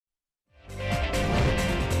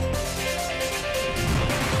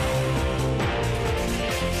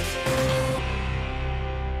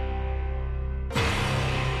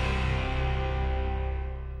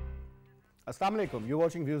Assalamu alaikum. You're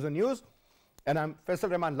watching Views on News, and I'm Faisal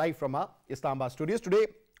Rehman live from our Islamabad studios. Today,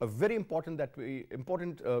 a very important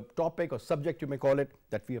topic or subject, you may call it,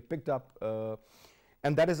 that we have picked up,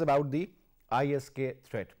 and that is about the ISK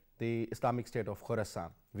threat, the Islamic State of Khorasan.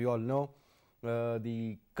 We all know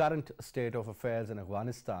the current state of affairs in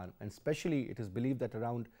Afghanistan, and especially it is believed that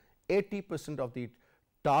around 80% of the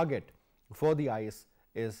target for the IS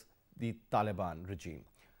is the Taliban regime.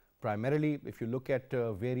 Primarily, if you look at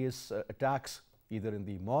various attacks either in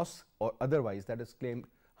the mosque or otherwise, that has claimed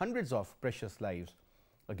hundreds of precious lives,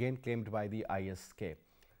 again claimed by the ISK.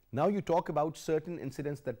 Now you talk about certain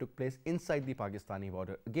incidents that took place inside the Pakistani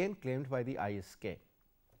border, again claimed by the ISK.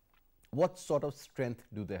 What sort of strength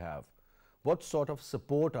do they have? What sort of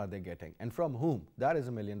support are they getting, and from whom? That is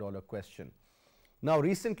a million-dollar question. Now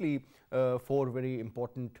recently, four very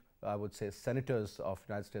important, I would say, senators of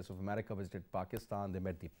the United States of America visited Pakistan. They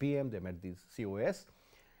met the PM, they met the COS,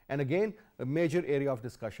 and again a major area of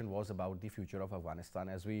discussion was about the future of Afghanistan,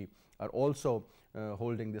 as we are also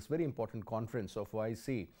holding this very important conference of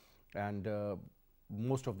OIC, and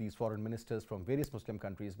most of these foreign ministers from various Muslim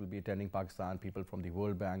countries will be attending Pakistan, people from the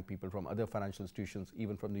World Bank, people from other financial institutions,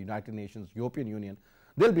 even from the United Nations, European Union.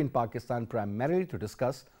 They'll be in Pakistan primarily to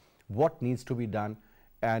discuss what needs to be done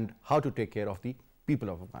and how to take care of the people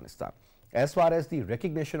of Afghanistan. As far as the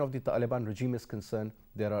recognition of the Taliban regime is concerned,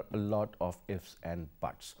 there are a lot of ifs and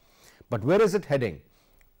buts. But where is it heading?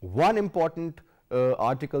 One important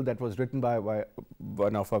article that was written by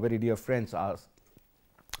one of our very dear friends,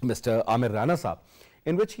 Mr. Amir Rana,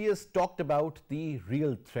 in which he has talked about the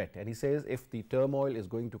real threat, and he says if the turmoil is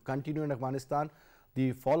going to continue in Afghanistan,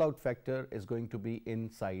 the fallout factor is going to be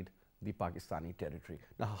inside the Pakistani territory.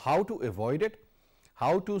 Now, how to avoid it?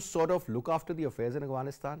 How to sort of look after the affairs in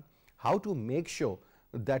Afghanistan? How to make sure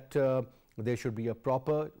that there should be a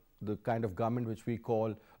proper, the kind of government which we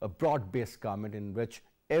call a broad-based government, in which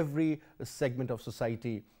every segment of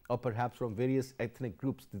society, or perhaps from various ethnic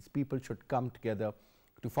groups, these people should come together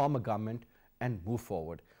to form a government and move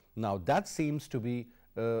forward. Now, that seems to be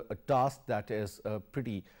a task that is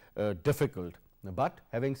pretty difficult. But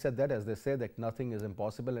having said that, as they say, that nothing is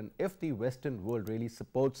impossible, and if the Western world really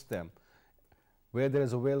supports them, where there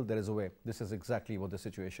is a will, there is a way. This is exactly what the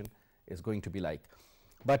situation is going to be like.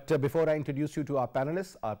 But before I introduce you to our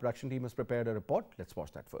panelists, our production team has prepared a report. Let's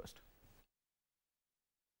watch that first.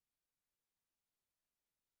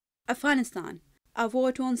 Afghanistan, a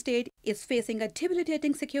war-torn state, is facing a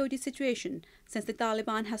debilitating security situation since the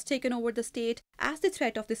Taliban has taken over the state, as the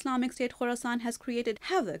threat of the Islamic State Khorasan has created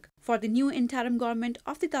havoc for the new interim government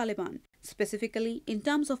of the Taliban, specifically in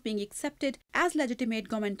terms of being accepted as legitimate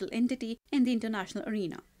governmental entity in the international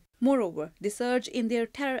arena. Moreover, the surge in their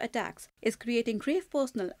terror attacks is creating grave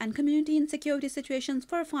personal and community insecurity situations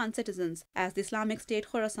for Afghan citizens, as the Islamic State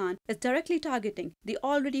Khorasan is directly targeting the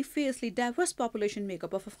already fiercely diverse population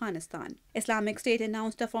makeup of Afghanistan. Islamic State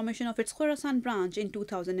announced the formation of its Khorasan branch in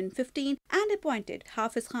 2015 and appointed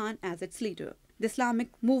Hafiz Khan as its leader. The Islamic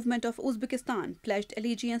movement of Uzbekistan pledged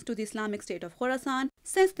allegiance to the Islamic State of Khorasan.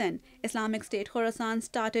 Since then, Islamic State Khorasan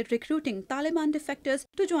started recruiting Taliban defectors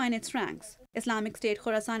to join its ranks. Islamic State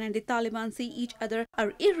Khorasan and the Taliban see each other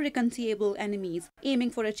as irreconcilable enemies,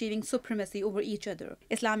 aiming for achieving supremacy over each other.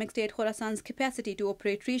 Islamic State Khorasan's capacity to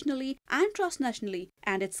operate regionally and transnationally,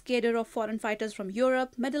 and its cadre of foreign fighters from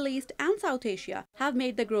Europe, Middle East and South Asia have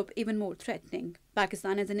made the group even more threatening.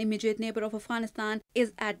 Pakistan, as an immediate neighbor of Afghanistan,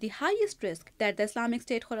 is at the highest risk that the Islamic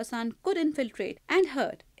State Khorasan could infiltrate and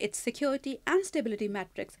hurt its security and stability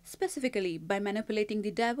metrics, specifically by manipulating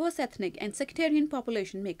the diverse ethnic and sectarian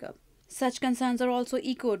population makeup. Such concerns are also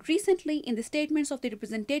echoed recently in the statements of the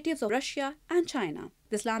representatives of Russia and China.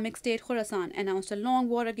 The Islamic State Khorasan announced a long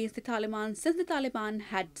war against the Taliban since the Taliban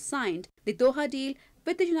had signed the Doha deal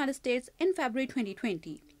with the United States in February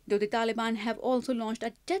 2020. Though the Taliban have also launched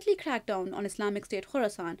a deadly crackdown on Islamic State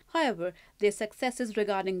Khorasan, however, their successes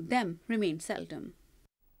regarding them remain seldom.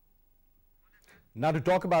 Now, to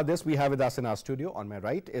talk about this, we have with us in our studio, on my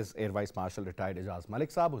right, is Air Vice Marshal retired Ijaz Malik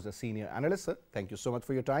Saab, who's a senior analyst. Sir, thank you so much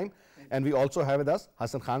for your time. And we also have with us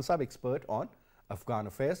Hassan Khan Saab, expert on Afghan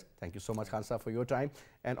affairs. Thank you so much, Khan Saab, for your time.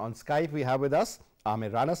 And on Skype, we have with us Amir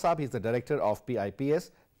Rana Saab. He's the director of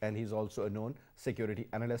PIPS, and he's also a known security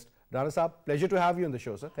analyst. Rana Saab, pleasure to have you on the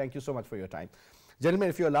show, sir. Thank you so much for your time. Gentlemen,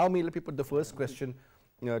 if you allow me, let me put the first question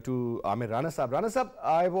to Amir Rana Saab. Rana Saab,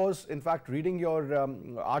 I was in fact reading your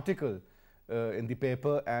article in the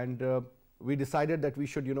paper, and we decided that we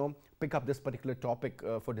should, pick up this particular topic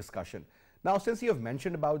for discussion. Now, since you have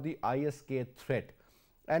mentioned about the ISK threat,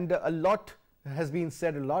 and a lot has been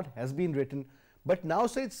said, a lot has been written, but now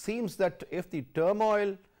it seems that if the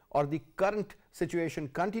turmoil or the current situation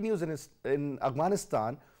continues in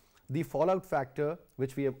Afghanistan, the fallout factor,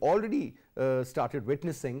 which we have already started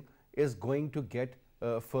witnessing, is going to get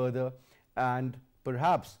further, and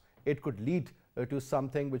perhaps it could lead to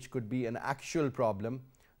something which could be an actual problem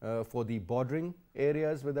for the bordering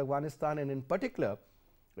areas with Afghanistan, and in particular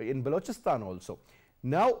in Balochistan also.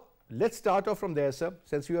 Now, let's start off from there, sir,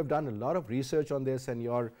 since you have done a lot of research on this and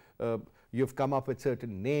you've come up with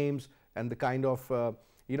certain names and the kind of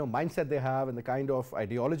mindset they have and the kind of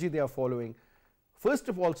ideology they are following. First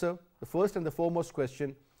of all, sir, the first and the foremost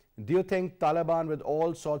question, do you think Taliban, with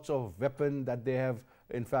all sorts of weapons that they have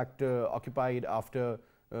in fact occupied after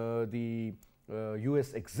the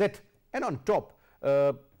US exit, and on top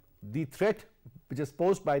the threat which is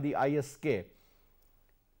posed by the ISK,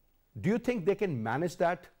 do you think they can manage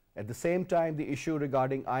that? At the same time, the issue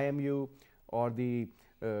regarding IMU or the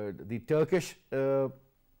Turkish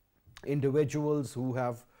individuals who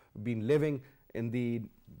have been living in the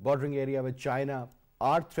bordering area with China,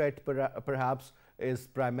 our threat perhaps is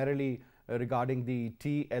primarily regarding the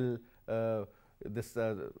TTP,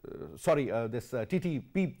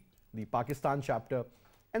 the Pakistan chapter,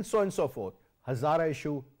 and so on and so forth. Hazara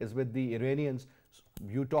issue is with the Iranians.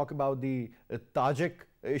 You talk about the Tajik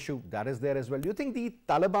issue, that is there as well. Do you think the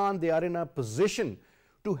Taliban, they are in a position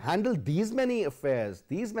to handle these many affairs,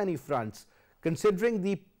 these many fronts, considering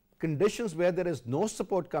the conditions where there is no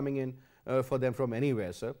support coming in for them from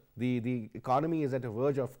anywhere, sir? The economy is at a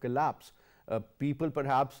verge of collapse. People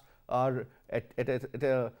perhaps are at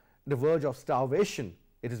the verge of starvation.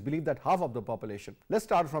 It is believed that half of the population. Let's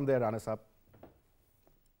start from there, Rana sahab.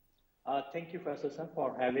 Thank you, Faisal,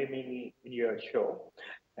 for having me in your show.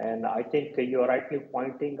 And I think you are rightly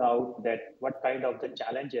pointing out that what kind of the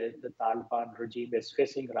challenges the Taliban regime is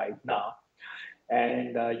facing right now.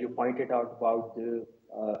 And you pointed out about the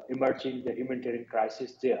emerging the humanitarian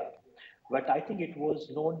crisis there. But I think it was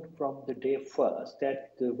known from the day first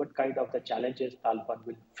that what kind of the challenges Taliban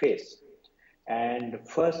will face. And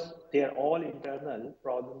first, their all internal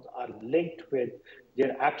problems are linked with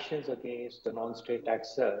their actions against the non-state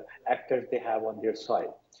actors they have on their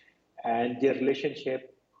soil, and their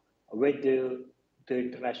relationship with the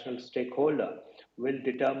international stakeholder will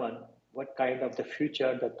determine what kind of the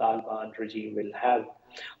future the Taliban regime will have.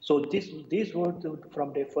 So these were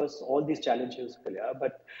from the first, all these challenges clear,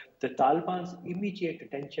 but the Taliban's immediate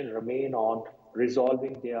attention remain on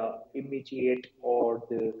resolving their immediate or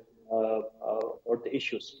the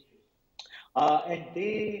issues. And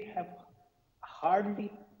they have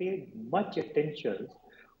hardly paid much attention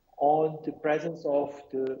on the presence of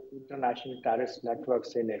the international terrorist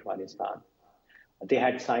networks in Afghanistan. They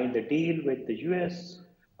had signed a deal with the US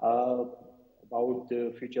about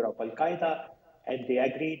the future of Al-Qaeda, and they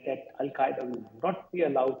agreed that Al-Qaeda will not be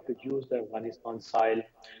allowed to use the Afghanistan soil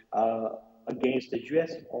against the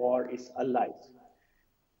US or its allies.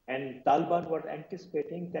 And Taliban were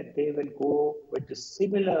anticipating that they will go with the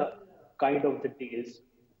similar kind of the deals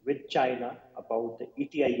with China about the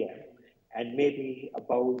ETIM and maybe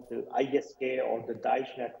about the ISK or the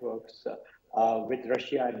Daesh networks with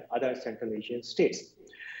Russia and other Central Asian states.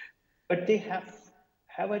 But they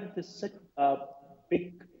haven't such a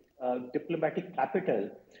big diplomatic capital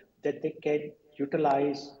that they can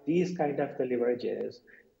utilize these kind of the leverages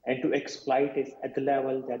and to exploit it at the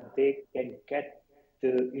level that they can get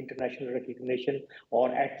the international recognition, or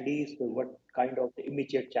at least what kind of the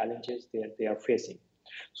immediate challenges they are facing.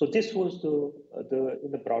 So this was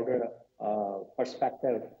in the broader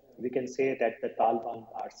perspective, we can say that the Taliban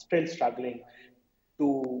are still struggling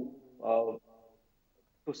to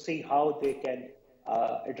see how they can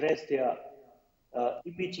address their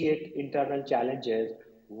immediate internal challenges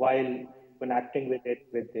while connecting with it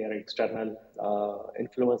with their external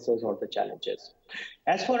influences or the challenges.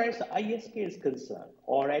 As far as the ISK is concerned,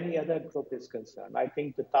 or any other group is concerned, I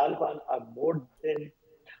think the Taliban are more than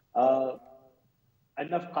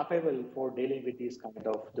enough capable for dealing with these kind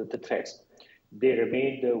of the threats. They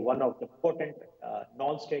remain one of the potent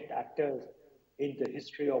non-state actors in the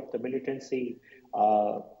history of the militancy,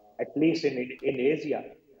 at least in Asia.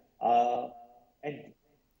 And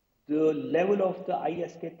the level of the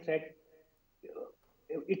ISK threat,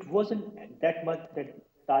 it wasn't that much that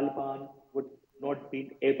Taliban would not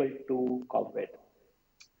be able to cope with.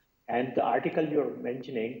 And the article you're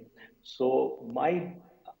mentioning, so my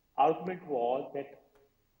argument was that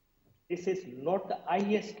this is not the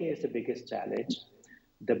ISK is the biggest challenge.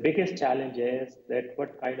 The biggest challenge is that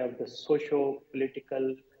what kind of the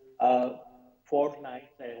socio-political fault lines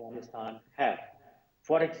Afghanistan have.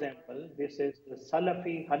 For example, this is the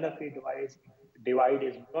Salafi-Hanafi divide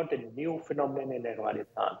is not a new phenomenon in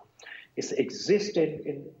Afghanistan. It's existed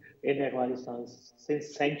in Afghanistan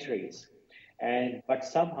since centuries. But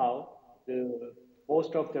somehow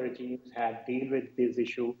most of the regimes have dealt with this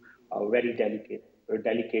issue very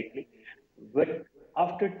delicately. But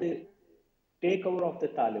after the takeover of the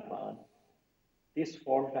Taliban, this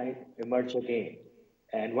fault line emerged again.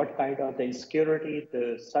 And what kind of the insecurity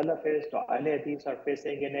the Salafists or Ahmadis are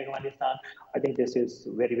facing in Afghanistan, I think this is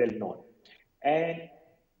very well known. And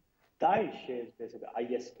Daesh is basically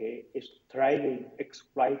ISK is thriving,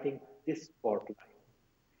 exploiting this fault line.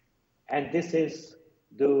 And this is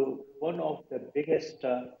one of the biggest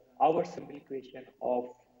oversimplification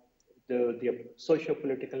of the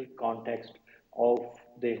socio-political context of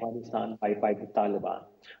the Afghanistan by the Taliban.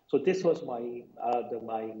 So this was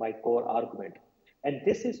my core argument. And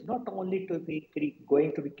this is not only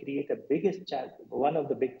going to create a biggest challenge, one of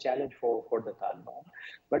the big challenge for the Taliban,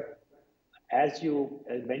 but as you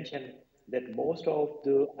mentioned, that most of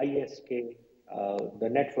the ISK, the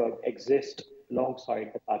network exists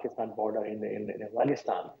alongside the Pakistan border in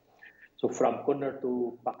Afghanistan. So from Kunnar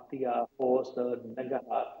to Paktia, Khost,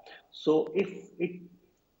 Nangarhar. So if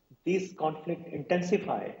these conflict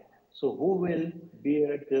intensify, so who will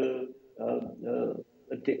bear the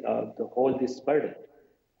whole this burden?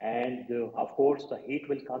 And of course, the heat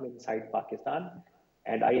will come inside Pakistan.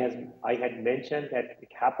 And I had mentioned that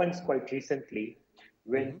it happens quite recently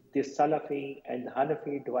when the Salafi and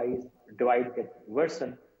Hanafi divide get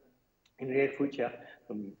worsen in near future.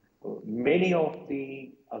 Many of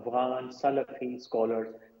the Afghan Salafi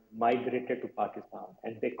scholars migrated to Pakistan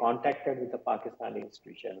and they contacted with the Pakistani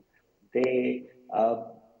institution. They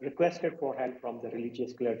requested for help from the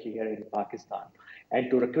religious clergy here in Pakistan and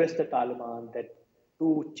to request the Taliban that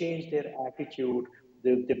to change their attitude,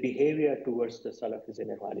 the behavior towards the Salafis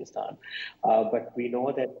in Afghanistan. But we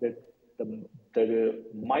know that the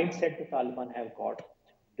mindset the Taliban have got,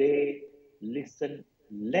 they listen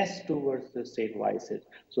less towards the state voices.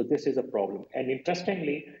 So this is a problem. And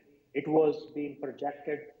interestingly, it was being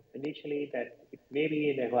projected initially that it maybe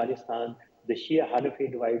in Afghanistan, the Shia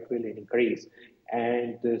Hanafi divide will increase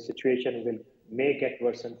and the situation may get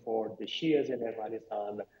worsened for the Shias in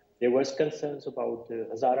Afghanistan. There was concerns about the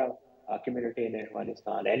Hazara community in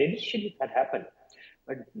Afghanistan. And initially that happened.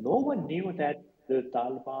 But no one knew that the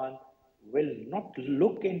Taliban will not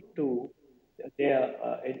look into their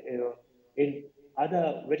in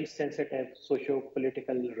other very sensitive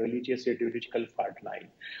socio-political, religious, ideological fault line.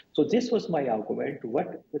 So this was my argument.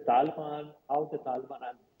 How the Taliban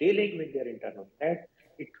are dealing with their internal threat,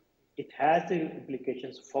 it has the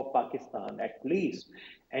implications for Pakistan at least,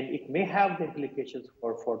 and it may have the implications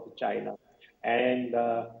for China. And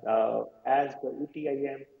as the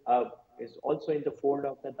UTIM is also in the fold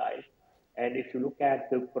of the Daesh, and if you look at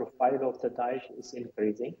the profile of the Daesh is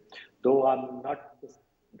increasing, though I'm not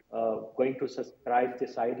going to subscribe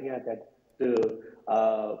this idea that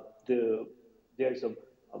there's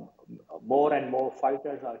more and more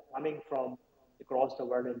fighters are coming from across the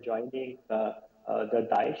world and joining the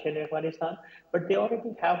Daesh in Afghanistan, but they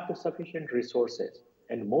already have the sufficient resources,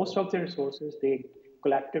 and most of the resources they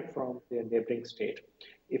collected from their neighboring state.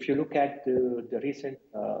 If you look at the recent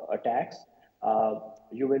attacks,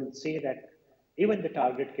 you will see that even the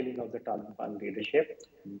target killing of the Taliban leadership,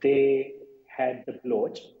 they had the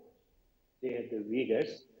Baloch, they had the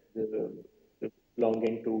Uyghurs,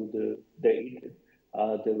 belonging to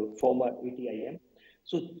the former ETIM.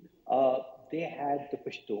 So they had the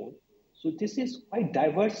Pashtun. So this is quite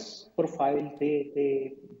diverse profile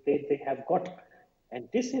they have got, and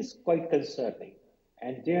this is quite concerning.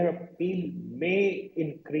 And their appeal may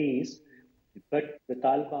increase, but the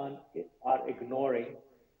Taliban are ignoring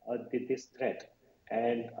this threat.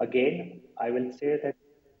 And again, I will say that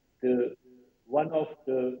one of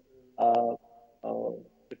the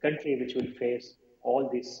country which will face all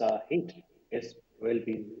this heat will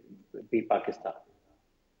be Pakistan.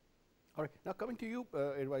 All right. Now coming to you,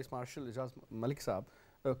 Air Vice Marshal Ijaz Malik Saab,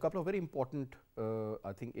 a couple of very important,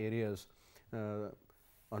 I think, areas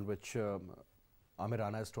on which Amir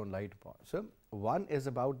Rana has thrown light upon. So one is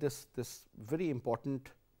about this very important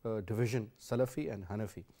division, Salafi and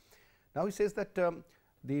Hanafi. Now he says that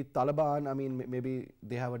the Taliban, I mean, maybe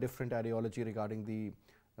they have a different ideology regarding the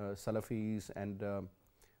Salafis, and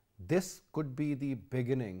this could be the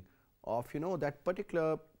beginning of, that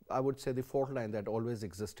particular, I would say, the fault line that always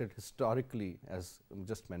existed historically, as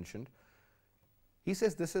just mentioned. He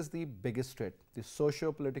says this is the biggest threat. The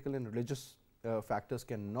socio-political and religious factors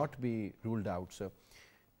cannot be ruled out, sir.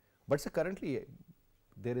 But sir, currently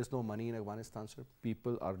there is no money in Afghanistan, sir.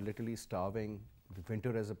 People are literally starving. The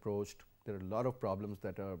winter has approached. There are a lot of problems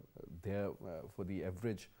that are there for the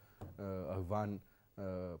average Afghan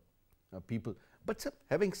people. But sir,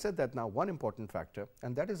 having said that, now one important factor,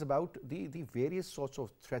 and that is about the various sorts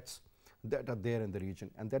of threats that are there in the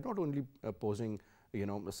region, and they're not only posing, you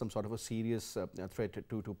know, some sort of a serious threat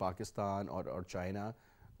to Pakistan or China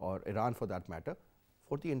or Iran for that matter,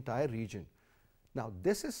 for the entire region. Now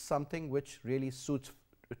this is something which really suits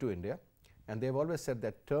to India, and they've always said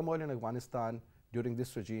that turmoil in Afghanistan during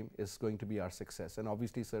this regime is going to be our success, and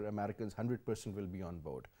obviously sir, Americans 100% will be on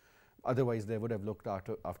board. Otherwise they would have looked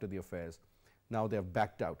after the affairs. Now they have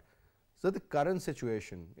backed out. So the current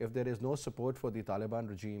situation, if there is no support for the Taliban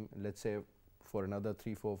regime, let's say for another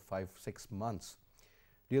 3, 4, 5, 6 months,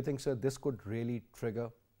 do you think, sir, this could really trigger?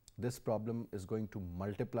 This problem is going to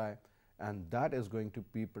multiply, and that is going to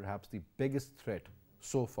be perhaps the biggest threat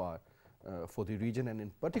so far for the region, and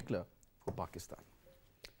in particular for Pakistan.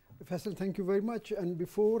 Faisal, thank you very much. And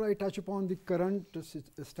before I touch upon the current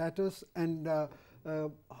status and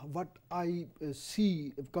what I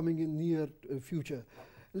see coming in near future,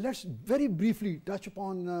 let's very briefly touch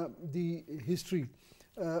upon the history,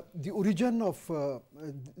 the origin of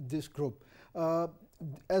this group.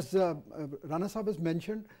 As Rana Sahab has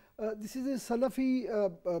mentioned, this is a Salafi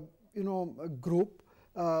group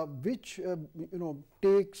which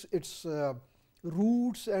takes its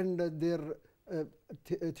roots, and their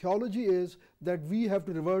theology is that we have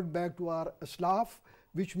to revert back to our Aslaf,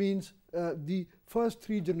 which means the first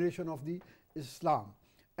 3 generations of the Islam,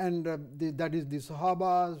 and that is the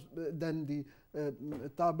Sahabas, then the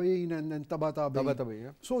Tabi'in, and then Taba Tabi'in.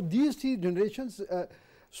 Yeah. So these 3 generations,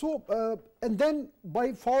 and then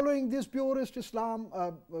by following this purist Islam,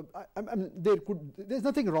 there's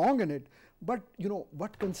nothing wrong in it, but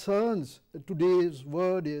what concerns today's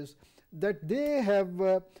world is that they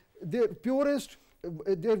have their purist,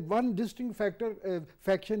 their one distinct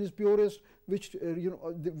faction is purist, which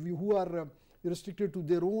who are restricted to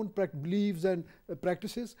their own beliefs and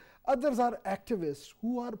practices. Others are activists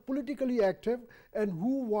who are politically active and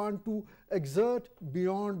who want to exert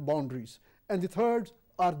beyond boundaries. And the third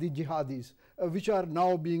are the jihadis, which are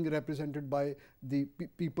now being represented by the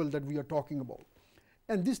people that we are talking about.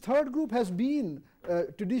 And this third group has been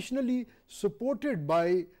traditionally supported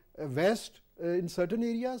by West in certain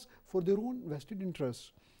areas for their own vested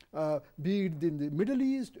interests, be it in the Middle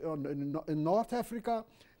East, in North Africa,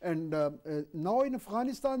 and now in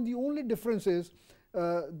Afghanistan. The only difference is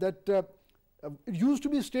that it used to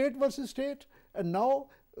be state versus state, and now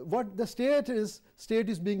what the state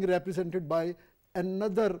is being represented by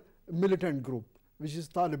another militant group, which is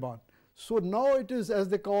Taliban. So now it is, as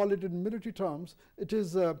they call it in military terms, it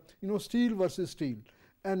is steel versus steel.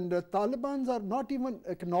 And Talibans are not even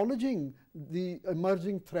acknowledging the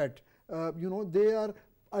emerging threat. They are,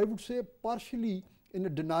 I would say, partially in a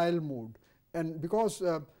denial mode. And because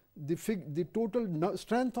the total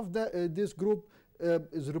strength of this group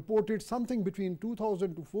is reported something between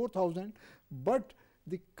 2,000 to 4,000, but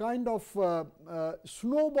the kind of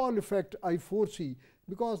snowball effect I foresee,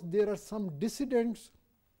 because there are some dissidents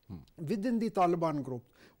within the Taliban group,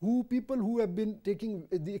 people who have been taking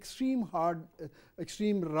the extreme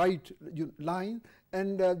right line,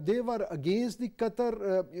 and they were against the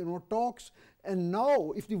Qatar talks, and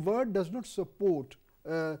now if the world does not support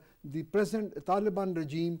the present Taliban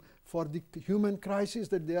regime for the human crisis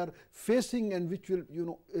that they are facing, and which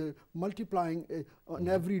will multiplying on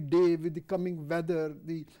every day with the coming weather,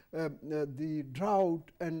 the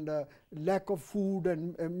drought, and lack of food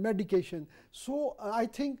and medication. So I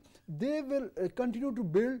think they will continue to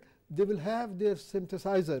build. They will have their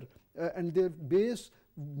synthesizer, and their base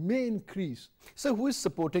may increase. So who is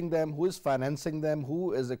supporting them? Who is financing them?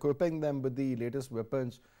 Who is equipping them with the latest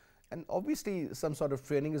weapons? And obviously some sort of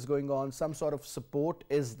training is going on, some sort of support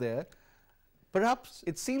is there. Perhaps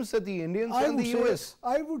it seems that the Indians and the US.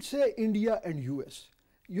 I would say India and US.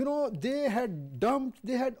 They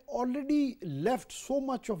had already left so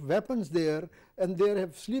much of weapons there, and they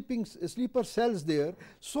have sleeper cells there.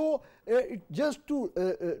 So just to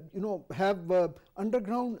have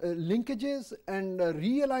underground linkages and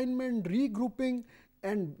realignment, regrouping,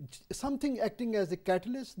 and something acting as a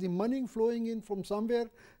catalyst, the money flowing in from somewhere,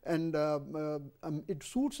 and it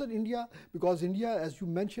suits India, because India, as you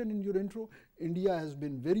mentioned in your intro, India has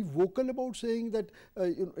been very vocal about saying that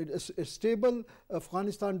a stable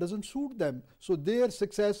Afghanistan doesn't suit them. So their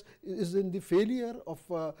success is in the failure of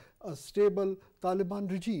a stable Taliban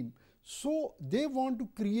regime. So they want to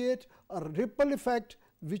create a ripple effect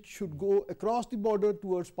which should go across the border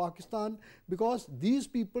towards Pakistan, because these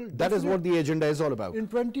people... That is what the agenda is all about. In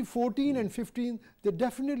 2014 and 15, they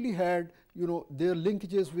definitely had their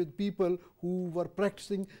linkages with people who were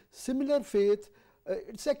practicing similar faith,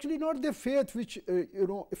 it's actually not their faith which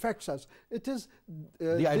affects us. It is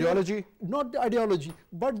the ideology, not the ideology,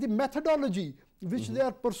 but the methodology which they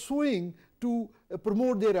are pursuing to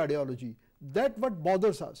promote their ideology. That what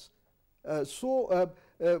bothers us.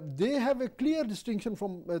 They have a clear distinction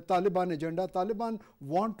from Taliban agenda. Taliban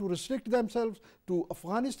want to restrict themselves to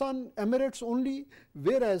Afghanistan Emirates only,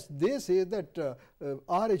 whereas they say that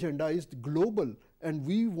our agenda is global and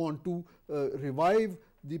we want to revive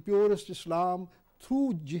the purest Islam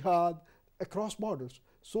through jihad across borders.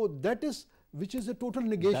 So that is, which is a total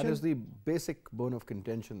negation. That is the basic bone of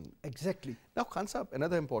contention. Exactly. Now, Khan Sahab,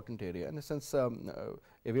 another important area, in a sense,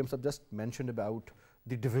 AVM Sahab just mentioned about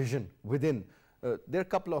the division within. There are a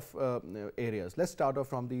couple of areas. Let's start off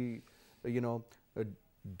from the,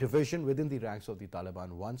 division within the ranks of the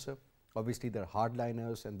Taliban. One, sir, obviously there are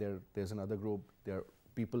hardliners, and there's another group. There are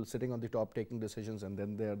people sitting on the top taking decisions, and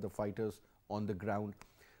then there are the fighters on the ground.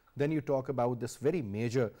 Then you talk about this very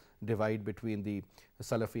major divide between the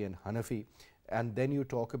Salafi and Hanafi, and then you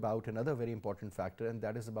talk about another very important factor, and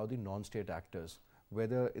that is about the non-state actors,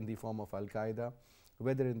 whether in the form of Al-Qaeda,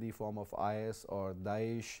 whether in the form of IS or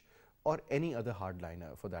Daesh, or any other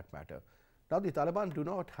hardliner for that matter. Now, the Taliban do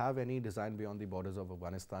not have any design beyond the borders of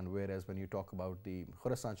Afghanistan, whereas when you talk about the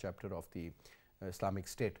Khorasan chapter of the Islamic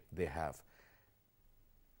State, they have.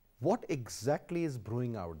 What exactly is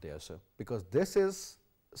brewing out there, sir? Because this is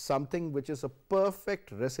something which is a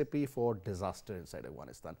perfect recipe for disaster inside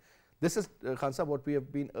Afghanistan. This is, Khan Sahab, what we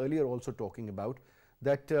have been earlier also talking about,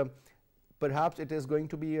 that perhaps it is going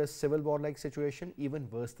to be a civil war-like situation, even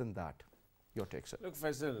worse than that. Your take, sir. Look,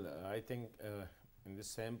 Faisal, I think in this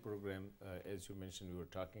same program, as you mentioned, we were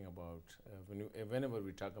talking about, whenever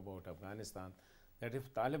we talk about Afghanistan, that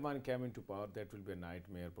if Taliban came into power, that will be a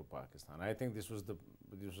nightmare for Pakistan. I think this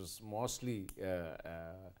was mostly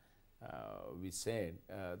we said.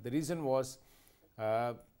 The reason was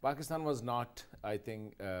Pakistan was not, I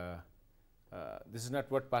think, this is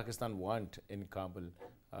not what Pakistan want in Kabul,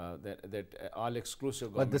 that all exclusive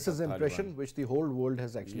government. But this is the impression which the whole world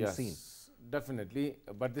has actually seen. Definitely,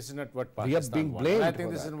 but this is not what Pakistan we are being blamed. I think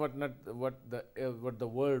this is what the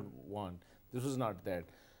world want. This was not that.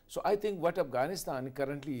 So I think what Afghanistan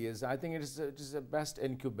currently is, I think it is the best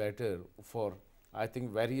incubator for, I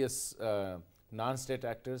think, various non-state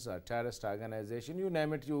actors, terrorist organization, you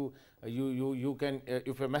name it. You can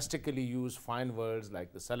euphemistically use fine words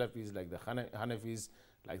like the Salafis, like the Hanafis,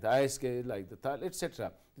 like the ISK, like the Tal,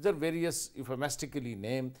 etc. These are various euphemistically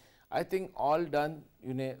named. I think all done,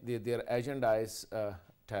 their agenda is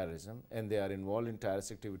terrorism, and they are involved in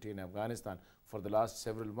terrorist activity in Afghanistan for the last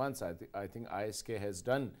several months. I think ISK has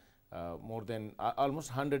done more than almost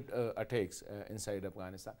 100 attacks inside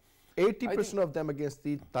Afghanistan. 80% of them against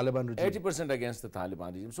the Taliban regime. 80% against the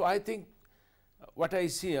Taliban regime. So I think what I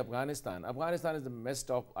see Afghanistan is messed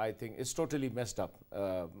up. I think it's totally messed up.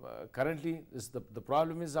 Currently, the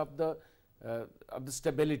problem is of the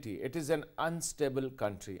stability. It is an unstable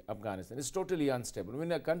country, Afghanistan. It's totally unstable.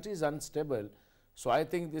 When a country is unstable, so I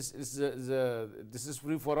think this is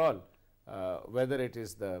free for all. Whether it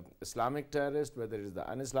is the Islamic terrorist, whether it is the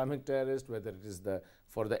un-Islamic terrorist, whether it is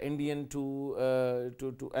for the Indian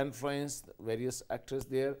to influence various actors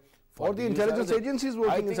there. Or the intelligence agencies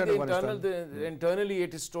working inside Afghanistan. Internally,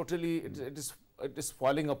 it is totally, it is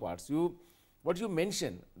falling apart. What you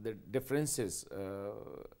mentioned, the differences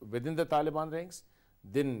within the Taliban ranks,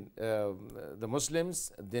 then the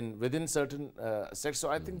Muslims, then within certain sects. So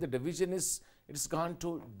I think the division it's gone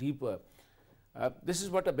too deeper. This is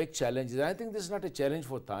what a big challenge is. I think this is not a challenge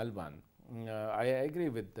for Taliban. I agree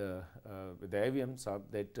with the AVM Saab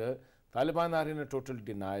that Taliban are in a total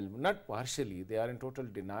denial, not partially, they are in total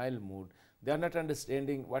denial mood. They are not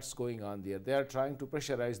understanding what's going on there. They are trying to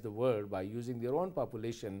pressurize the world by using their own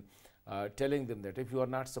population, telling them that if you are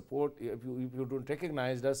not if you don't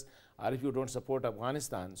recognize us, or if you don't support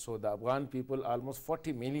Afghanistan, so the Afghan people, almost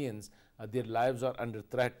 40 millions, their lives are under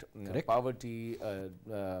threat. Poverty,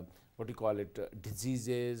 what you call it,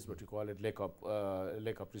 diseases, what you call it, lack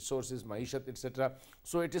of resources, maishat, etc.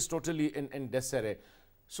 So it is totally in disarray.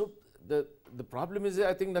 So the problem is,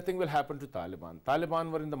 I think nothing will happen to Taliban. Taliban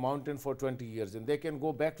were in the mountain for 20 years, and they can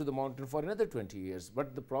go back to the mountain for another 20 years.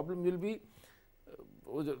 But the problem will be,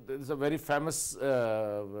 there is a very famous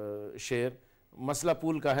share, masla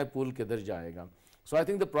pool ka hai, pool kidhar jayega. So I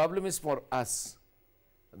think the problem is for us.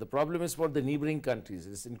 The problem is for the neighboring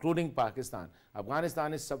countries, including Pakistan.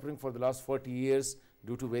 Afghanistan is suffering for the last 40 years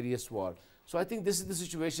due to various wars. So I think this is the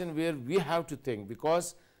situation where we have to think,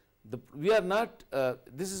 because we are not,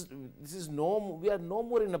 we are no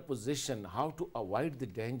more in a position how to avoid the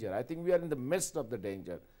danger. I think we are in the midst of the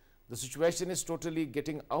danger. The situation is totally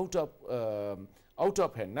getting out of out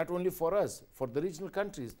of hand, not only for us, for the regional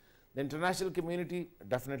countries. The international community,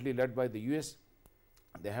 definitely led by the US,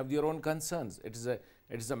 they have their own concerns. It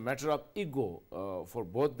is a matter of ego for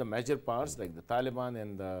both the major powers like the Taliban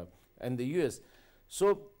and the US. So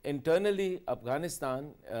internally,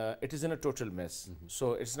 Afghanistan, it is in a total mess.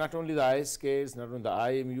 So it's not only the ISK, it's not only the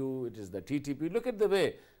IMU, it is the TTP. Look at the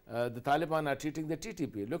way the Taliban are treating the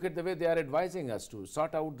TTP. Look at the way they are advising us to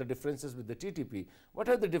sort out the differences with the TTP. What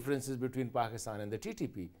are the differences between Pakistan and the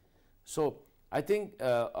TTP? So I think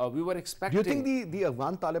we were expecting. Do you think the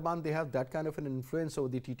Afghan Taliban, they have that kind of an influence over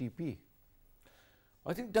the TTP?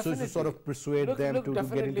 I think definitely. So to sort of persuade them to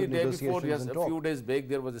get into negotiations and talk. A few days back,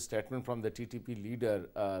 there was a statement from the TTP leader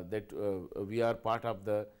that we are part of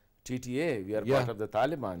the TTA, we are part of the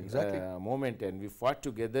Taliban movement, and we fought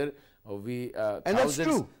together. And that's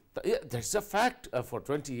true. Yeah, that's a fact. For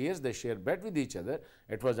 20 years, they shared bed with each other.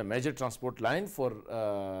 It was a major transport line for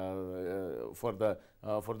the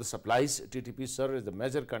supplies. TTP served as the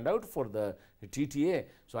major conduit for the TTA.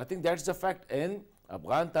 So I think that's a fact. And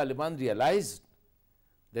Afghan Taliban realized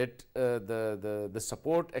that the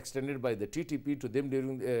support extended by the TTP to them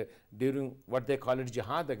during what they call it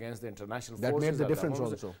jihad against the international forces. That made the difference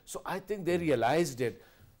also. So I think they realized it.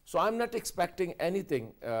 So I'm not expecting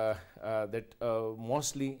anything that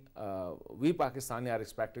mostly we Pakistani are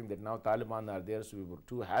expecting that now Taliban are there, so we were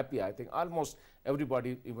too happy. I think almost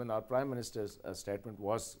everybody, even our Prime Minister's statement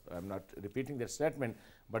was, I'm not repeating that statement,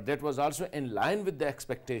 but that was also in line with the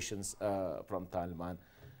expectations from Taliban.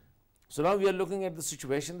 So now we are looking at the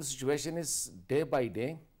situation. The situation is day by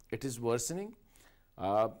day, it is worsening.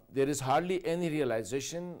 There is hardly any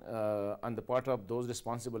realization on the part of those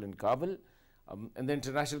responsible in Kabul. And the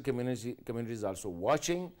international community is also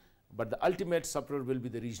watching, but the ultimate sufferer will be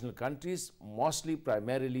the regional countries, mostly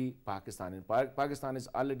primarily Pakistan. And Pakistan is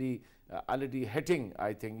already hitting.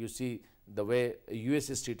 I think you see the way US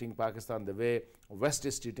is treating Pakistan, the way West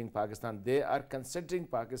is treating Pakistan. They are considering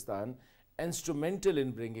Pakistan instrumental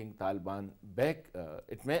in bringing Taliban back.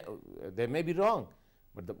 They may be wrong,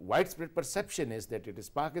 but the widespread perception is that it is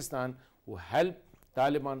Pakistan who helped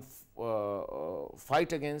Taliban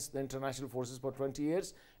fight against the international forces for 20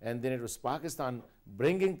 years, and then it was Pakistan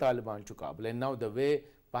bringing Taliban to Kabul. And now the way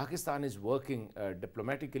Pakistan is working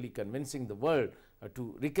diplomatically, convincing the world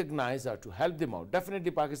to recognize or to help them out.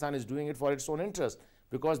 Definitely Pakistan is doing it for its own interest,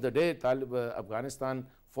 because the day Afghanistan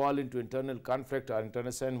fall into internal conflict or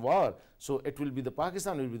international war, so it will be the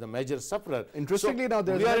Pakistan will be the major sufferer. Interestingly, so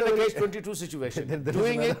now we are in a catch-22 situation,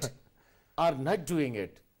 doing it or not doing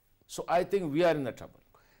it. So I think we are in the trouble.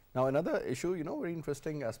 Now another issue, very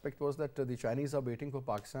interesting aspect was that the Chinese are waiting for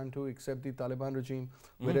Pakistan to accept the Taliban regime,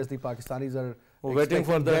 whereas the Pakistanis are waiting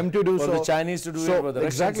for them to do for so. The Chinese to do it, for the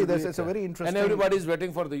Russians to do it. It's a very interesting. And everybody is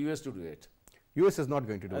waiting for the US to do it. US is not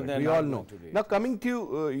going to do And it. We all know. Now coming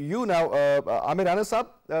to you now, Amir Rana Saab,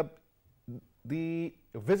 the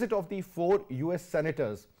visit of the 4 US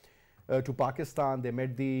senators to Pakistan, they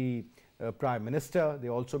met the Prime Minister, they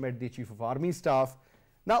also met the Chief of Army Staff.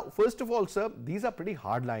 Now, first of all, sir, these are pretty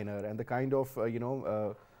hardliner, and the kind of,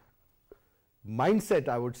 mindset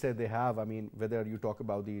I would say they have, I mean, whether you talk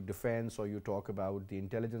about the defense or you talk about the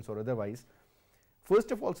intelligence or otherwise.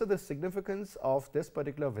 First of all, sir, the significance of this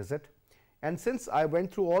particular visit, and since I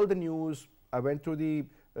went through all the news, I went through the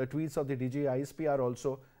tweets of the DG ISPR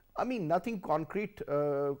also, I mean, nothing concrete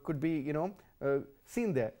could be,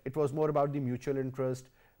 seen there. It was more about the mutual interest.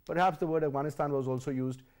 Perhaps the word Afghanistan was also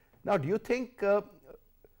used. Now, do you think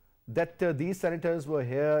that these senators were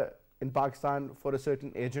here in Pakistan for a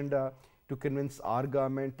certain agenda to convince our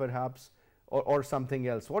government perhaps, or something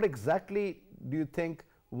else? What exactly do you think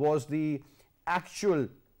was the actual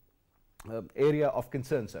area of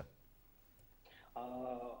concern, sir?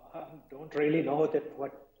 I don't really know that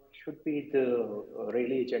what should be the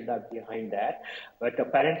really agenda behind that, but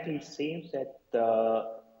apparently it seems that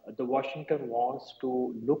the Washington wants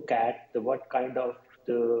to look at what kind of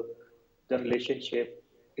the relationship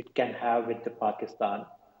it can have with the Pakistan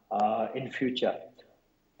in future,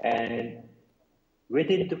 and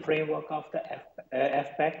within the framework of the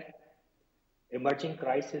FPAC, emerging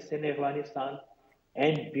crisis in Afghanistan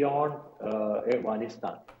and beyond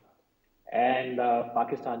Afghanistan, and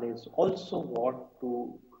Pakistanis also want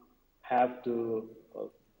to have the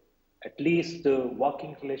at least the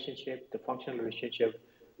working relationship, the functional relationship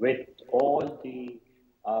with all the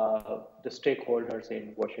stakeholders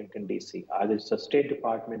in Washington, D.C., either it's the State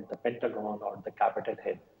Department, the Pentagon, or the Capitol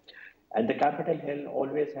Hill. And the Capitol Hill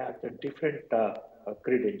always has the different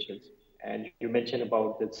credentials. And you mentioned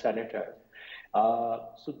about the senators.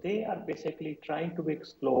 So they are basically trying to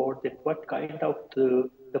explore that what kind of the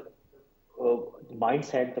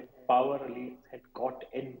mindset, the power elites had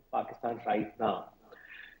right now.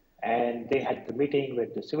 And they had the meeting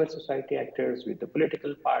with the civil society actors, with the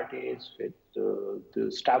political parties, with the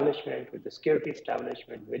establishment, with the security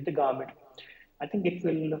establishment, with the government. I think it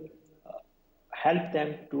will help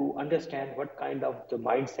them to understand what kind of the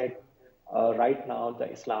mindset right now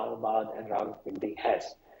the Islamabad and Rawalpindi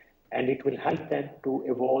has. And it will help them to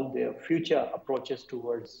evolve their future approaches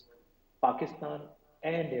towards Pakistan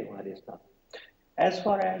and Afghanistan. As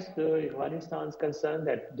far as the Afghanistan is concerned,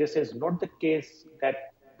 that this is not the case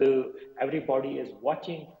that everybody is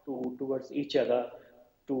watching towards each other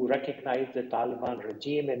to recognize the Taliban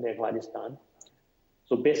regime in Afghanistan.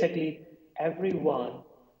 So basically, everyone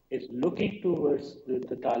is looking towards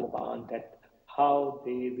the Taliban, that how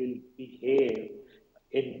they will behave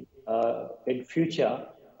in future,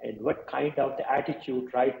 and what kind of the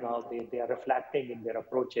attitude right now they are reflecting in their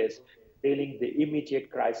approaches, dealing the immediate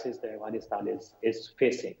crisis that Afghanistan is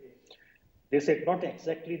facing. This is not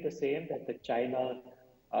exactly the same that the China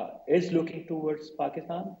is looking towards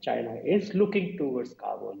Pakistan. China is looking towards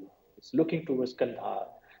Kabul. It's looking towards Kandahar.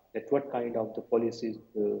 That what kind of the policies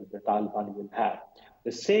the Taliban will have.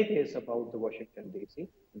 The same is about the Washington DC.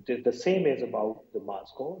 The same is about the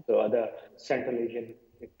Moscow, the other Central Asian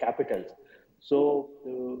capitals. So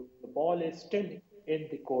the ball is still in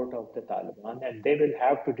the court of the Taliban, and they will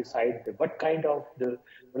have to decide what kind of the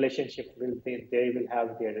relationship they will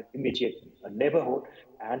have their immediate neighborhood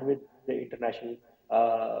and with the international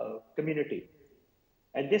community.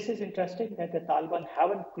 And this is interesting that the Taliban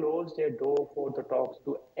haven't closed their door for the talks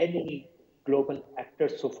to any global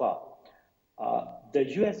actors so far. The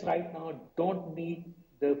US right now don't need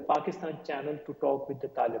the Pakistan channel to talk with the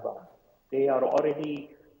Taliban. They are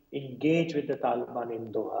already engaged with the Taliban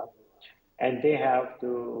in Doha, and they have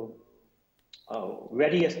the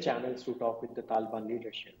various channels to talk with the Taliban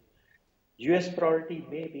leadership. US priority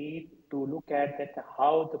may be to look at that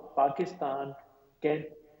how the Pakistan can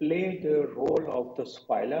play the role of the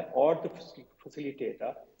spoiler or the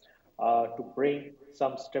facilitator to bring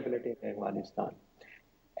some stability in Afghanistan.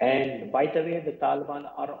 And by the way, the Taliban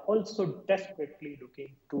are also desperately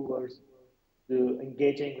looking towards the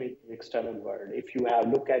engaging with the external world. If you have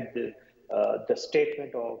look at the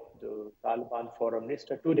statement of the Taliban foreign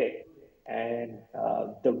minister today, and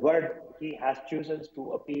the word he has chosen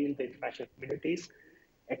to appeal the international communities,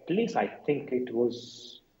 at least I think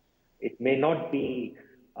it may not be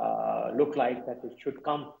look like that it should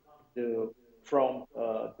come from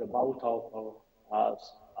the mouth of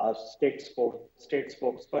a state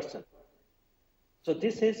spokesperson. So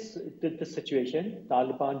this is the situation.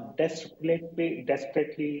 Taliban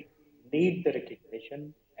desperately need the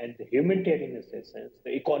recognition and the humanitarian assistance,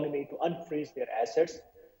 the economy to unfreeze their assets.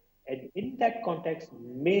 And in that context,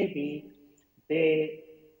 maybe they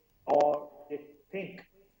think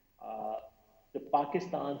the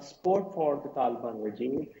Pakistan support for the Taliban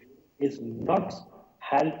regime is not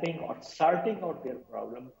helping or sorting out their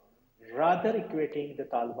problem, rather equating the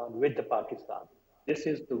Taliban with the Pakistan. This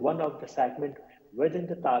is one of the segment within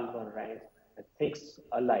the Taliban ranks that thinks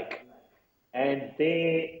alike. And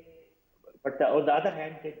but on the other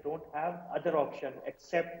hand, they don't have other option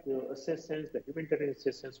except the assistance, the humanitarian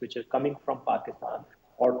assistance, which is coming from Pakistan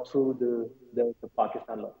or through the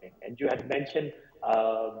Pakistan lobbying. And you had mentioned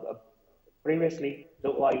previously the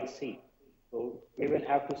OIC. So we will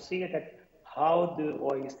have to see that how the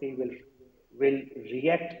OIC will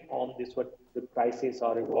react on this, what the crises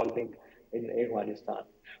are evolving in Afghanistan.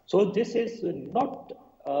 So this is not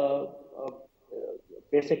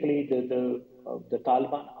basically the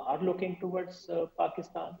Taliban are looking towards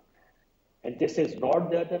Pakistan, and this is not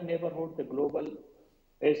the other neighborhood. The global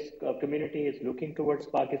community is looking towards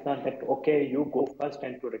Pakistan that, okay, you go first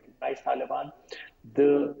and to recognize Taliban.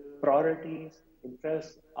 The priorities,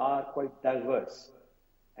 interests are quite diverse.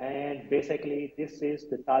 And basically, this is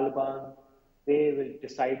the Taliban. They will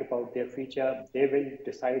decide about their future. They will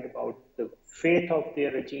decide about the fate of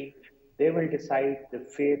their regime. They will decide the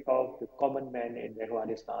fate of the common man in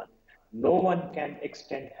Afghanistan. No one can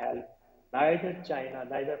extend help, neither China,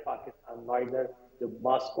 neither Pakistan, neither the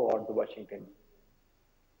Moscow or the Washington.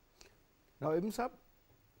 Now, Ibn Saab,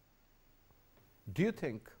 do you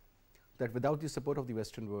think that without the support of the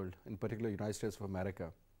Western world, in particular United States of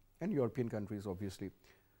America and European countries, obviously,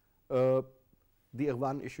 the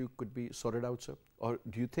Afghan issue could be sorted out, sir? Or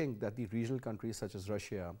do you think that the regional countries such as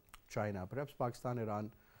Russia, China, perhaps Pakistan,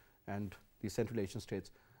 Iran, and the Central Asian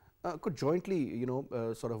states could jointly,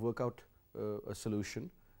 sort of work out a solution,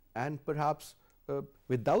 and perhaps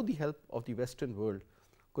without the help of the Western world,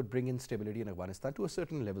 could bring in stability in Afghanistan to a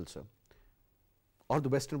certain level, sir? or the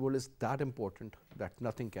Western world is that important that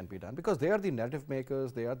nothing can be done? Because they are the narrative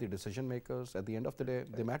makers, they are the decision makers. At the end of the day,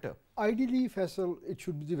 they matter. Ideally, Faisal, it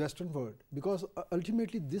should be the Western world, because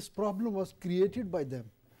ultimately this problem was created by them.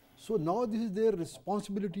 So now this is their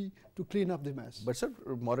responsibility to clean up the mess. But sir,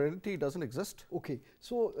 morality doesn't exist. Okay,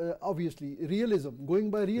 so obviously realism, going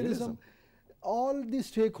by realism, all the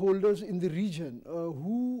stakeholders in the region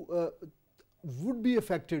who would be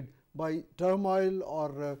affected by turmoil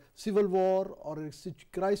or civil war or a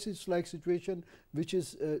crisis-like situation which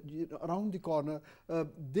is around the corner,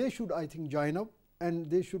 they should, I think, join up and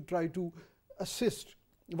they should try to assist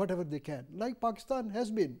whatever they can. Like Pakistan has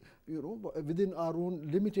been, within our own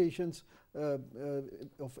limitations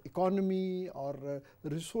of economy or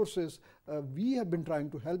resources, we have been trying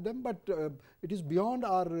to help them, but it is beyond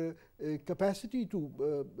our capacity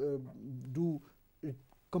to do it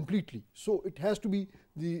completely. So it has to be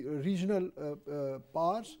the regional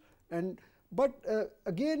powers, but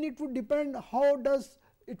again it would depend how does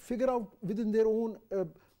it figure out within their own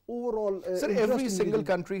overall. Sir, every single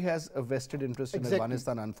country has a vested interest in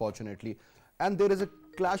Afghanistan, unfortunately, and there is a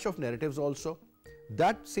clash of narratives also.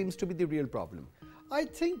 That seems to be the real problem. I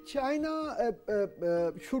think China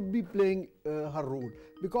should be playing her role,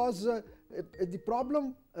 because the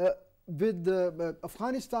problem with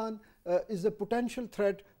Afghanistan is a potential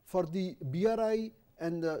threat for the BRI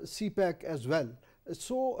and the CPAC as well.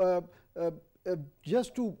 So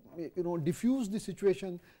just to diffuse the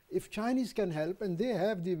situation, if Chinese can help, and they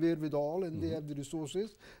have the wherewithal and they have the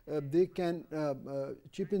resources, they can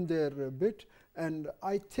chip in their bit, and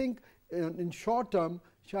I think in short term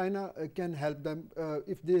China can help them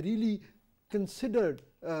if they really considered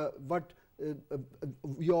what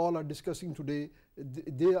we all are discussing today.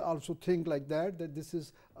 They also think like that this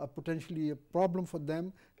is potentially a problem for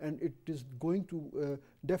them, and it is going to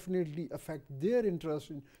definitely affect their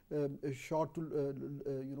interest in short to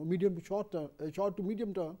medium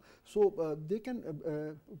term. So they can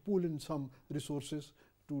pool in some resources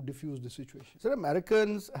to diffuse the situation. Sir,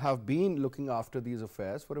 Americans have been looking after these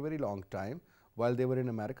affairs for a very long time. While they were in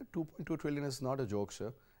America, 2.2 trillion is not a joke,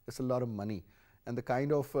 sir. It's a lot of money. And the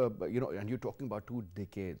kind of, and you're talking about 2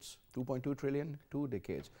 decades, 2.2 trillion, 2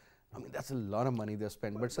 decades. I mean, that's a lot of money they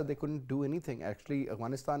spent. But sir, they couldn't do anything. Actually,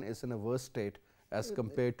 Afghanistan is in a worse state as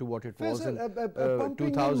compared to what it was in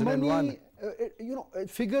 2001.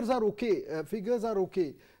 Figures are okay. Figures are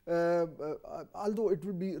okay. Although it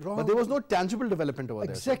would be wrong. But there was no tangible development over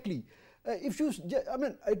there. Exactly. If you, I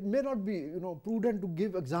mean, it may not be prudent to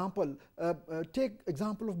give example. Take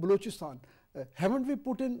example of Balochistan. Haven't we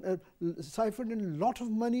put in siphoned in a lot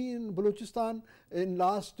of money in Balochistan in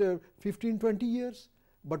last 15-20 years?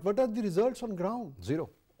 But what are the results on ground? Zero.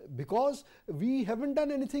 Because we haven't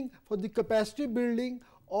done anything for the capacity building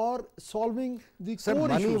or solving the core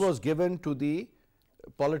money issues. was given to the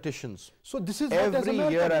politicians. So this is every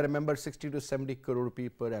year I remember 60 to 70 crore rupee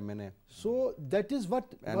per MNA. So that is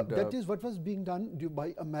what what was being done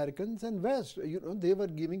by Americans and West. They were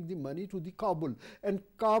giving the money to the Kabul, and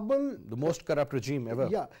Kabul, the most corrupt regime ever.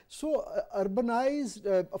 Yeah. So urbanized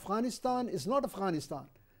Afghanistan is not Afghanistan.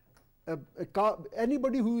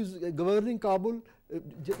 Anybody who is governing Kabul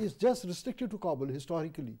is just restricted to Kabul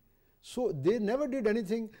historically. So they never did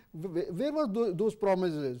anything. Where were those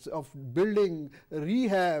promises of building,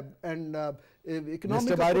 rehab, and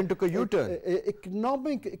economic? Mr. Biden took a U-turn.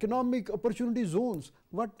 Economic opportunity zones.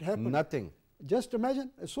 What happened? Nothing. Just imagine.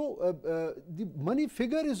 So the money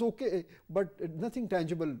figure is okay, but nothing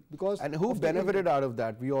tangible. Because and who benefited out of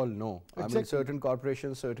that? We all know. Exactly. I mean, certain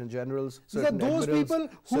corporations, certain generals, certain those people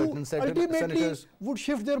who ultimately senators would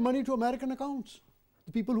shift their money to American accounts.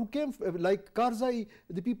 The people who came, like Karzai,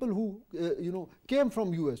 the people who came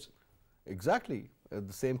from US. Exactly.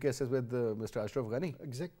 The same cases with Mr. Ashraf Ghani.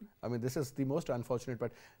 Exactly. I mean, this is the most unfortunate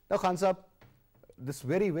part. Now, Khan Sahab, this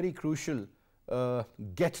very, very crucial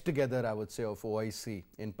get-together, I would say, of OIC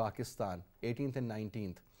in Pakistan, 18th and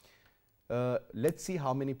 19th. Let's see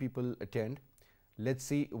how many people attend. Let's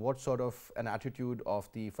see what sort of an attitude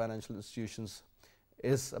of the financial institutions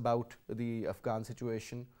is about the Afghan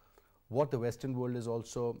situation. What the Western world is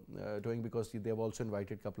also doing, because they have also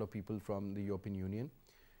invited a couple of people from the European Union.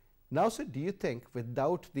 Now, sir, do you think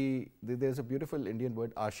without there's a beautiful Indian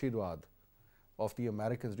word, Ashirwad, of the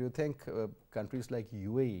Americans, do you think countries like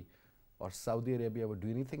UAE or Saudi Arabia would do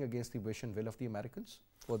anything against the wish and will of the Americans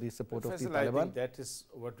for the support of the Taliban? I think that is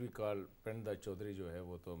what we call Pranda Chaudhary jo hai,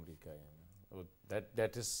 wo to America hai.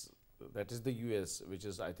 That is the US, which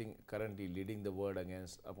is, I think, currently leading the world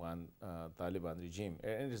against Afghan Taliban regime,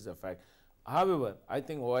 and it is a fact. However, I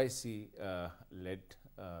think OIC led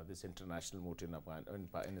this international mood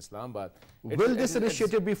in Islamabad. Will this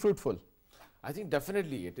initiative be fruitful? I think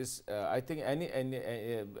definitely it is. I think any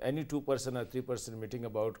 2-person or 3-person meeting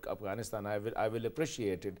about Afghanistan, I will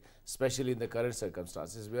appreciate it, especially in the current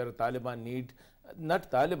circumstances where Taliban need,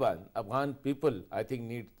 not Taliban, Afghan people, I think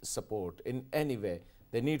need support in any way.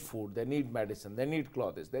 They need food, they need medicine, they need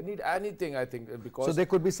clothes, they need anything, I think, because... So there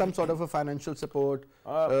could be some sort of a financial support,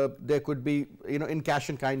 there could be, in cash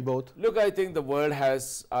and kind both. Look, I think the world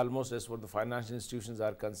has almost, as far as the financial institutions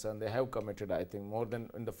are concerned, they have committed, I think, more than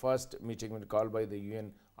in the first meeting when called by the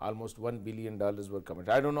UN, almost $1 billion were committed.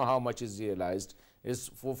 I don't know how much is realized. It's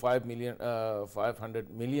 500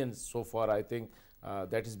 million so far, I think,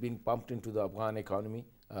 that is being pumped into the Afghan economy,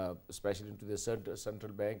 especially into the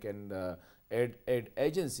central bank and aid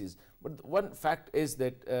agencies. But one fact is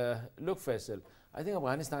that, look, Faisal, I think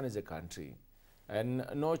Afghanistan is a country, and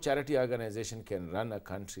no charity organization can run a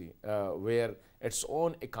country where its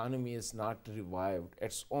own economy is not revived,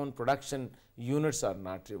 its own production units are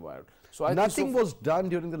not revived. So nothing was done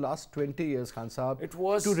during the last 20 years, Khan Sahab, it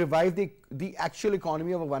was to revive the actual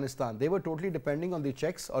economy of Afghanistan. They were totally depending on the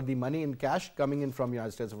checks or the money in cash coming in from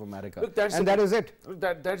United States of America. Look, and that is it.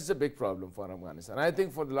 That is a big problem for Afghanistan. I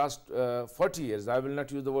think for the last 40 years, I will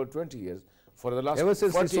not use the word 20 years, for the last ever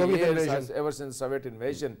since 40 the Soviet years, invasion. ever since Soviet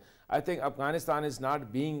invasion, I think Afghanistan is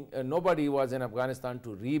not being, nobody was in Afghanistan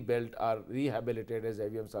to rebuild or rehabilitate, as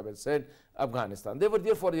AVM Sahib said, Afghanistan. They were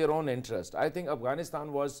there for their own interest. I think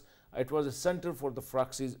Afghanistan was, it was a center for the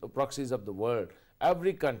proxies of the world.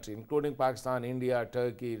 Every country, including Pakistan, India,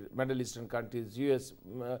 Turkey, Middle Eastern countries, US,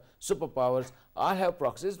 superpowers, all have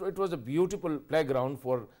proxies. It was a beautiful playground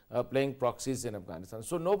for playing proxies in Afghanistan.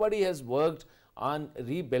 So nobody has worked on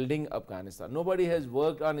rebuilding Afghanistan. Nobody has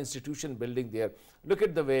worked on institution building there. Look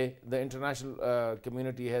at the way the international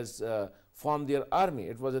community has formed their army.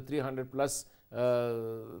 It was a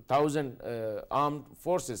 300,000+ armed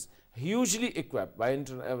forces, hugely equipped by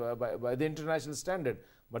the international standard.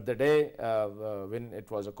 But the day when it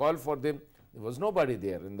was a call for them, there was nobody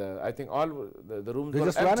there. I think all the rooms were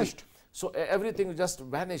just empty. vanished. So everything just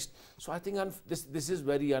vanished. So I think this is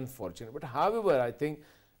very unfortunate. But however, I think,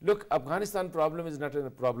 look, Afghanistan problem is not a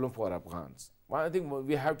problem for Afghans. I think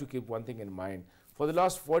we have to keep one thing in mind. For the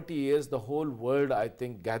last 40 years, the whole world, I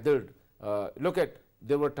think, gathered. Look at,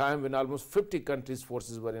 there were times when almost 50 countries'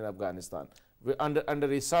 forces were in Afghanistan under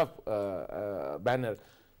ISAF banner.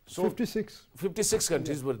 So 56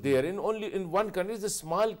 countries were there. Only in one country, it's a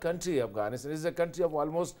small country, Afghanistan. It's a country of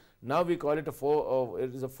almost, now we call it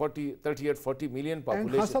it is a 40 million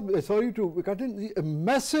population. And Hassan, sorry to cut in, a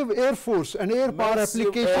massive air force and air power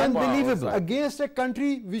application unbelievable against a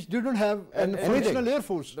country which didn't have an functional air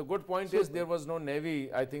force. The good point is there was no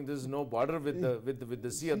navy. I think there is no border with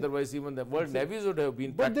the sea. Otherwise, even the world navies would have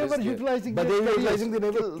been practiced. But they were utilizing the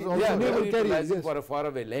naval, naval carriers for a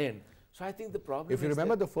faraway land. So I think the problem if you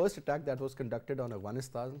remember the first attack that was conducted on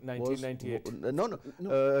Afghanistan 1998.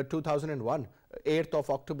 2001, 8th of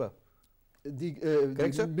October.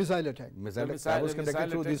 The missile attack. That was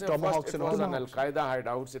conducted through these Tomahawks and all. It was on Al-Qaeda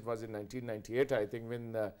hideouts. It was in 1998, I think,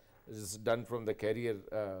 when it was done from the carrier,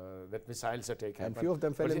 that missiles attack happened. And few of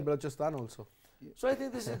them fell in Balochistan also. So I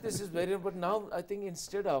think this is very, but now I think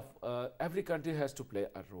instead of, every country has to play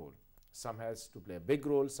a role. Some has to play a big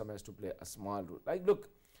role, some has to play a small role. Like, look,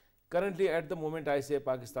 currently, at the moment, I say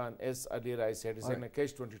Pakistan, as earlier I said, is in a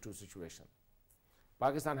catch-22 situation.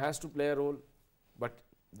 Pakistan has to play a role, but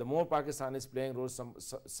the more Pakistan is playing roles,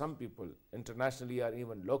 some people internationally or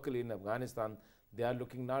even locally in Afghanistan, they are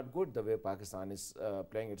looking not good the way Pakistan is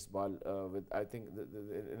playing its ball with, I think,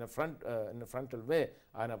 in a frontal way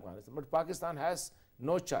on Afghanistan. But Pakistan has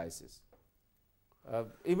no choices.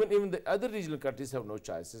 Even the other regional countries have no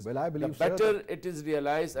choices. Well, I believe the better it is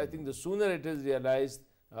realized, I think the sooner it is realized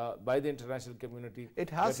by the international community. It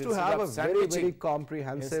has to have a very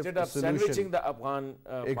comprehensive instead of solution. sandwiching the Afghan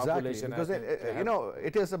population. Because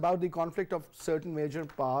it is about the conflict of certain major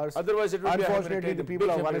powers. Otherwise, it would unfortunately, the people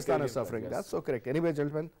of Afghanistan are conflict. suffering. Yes. That's so correct. Anyway,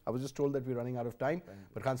 gentlemen, I was just told that we're running out of time.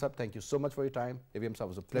 But Khan Sahab, thank you so much for your time. AVM Sahab,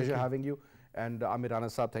 was a pleasure having you. And Amir Rana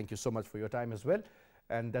Sahab, thank you so much for your time as well.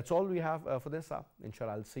 And that's all we have for this.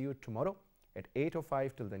 Inshallah, I'll see you tomorrow at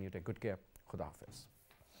 8:05. Till then, you take good care. Khuda Hafiz.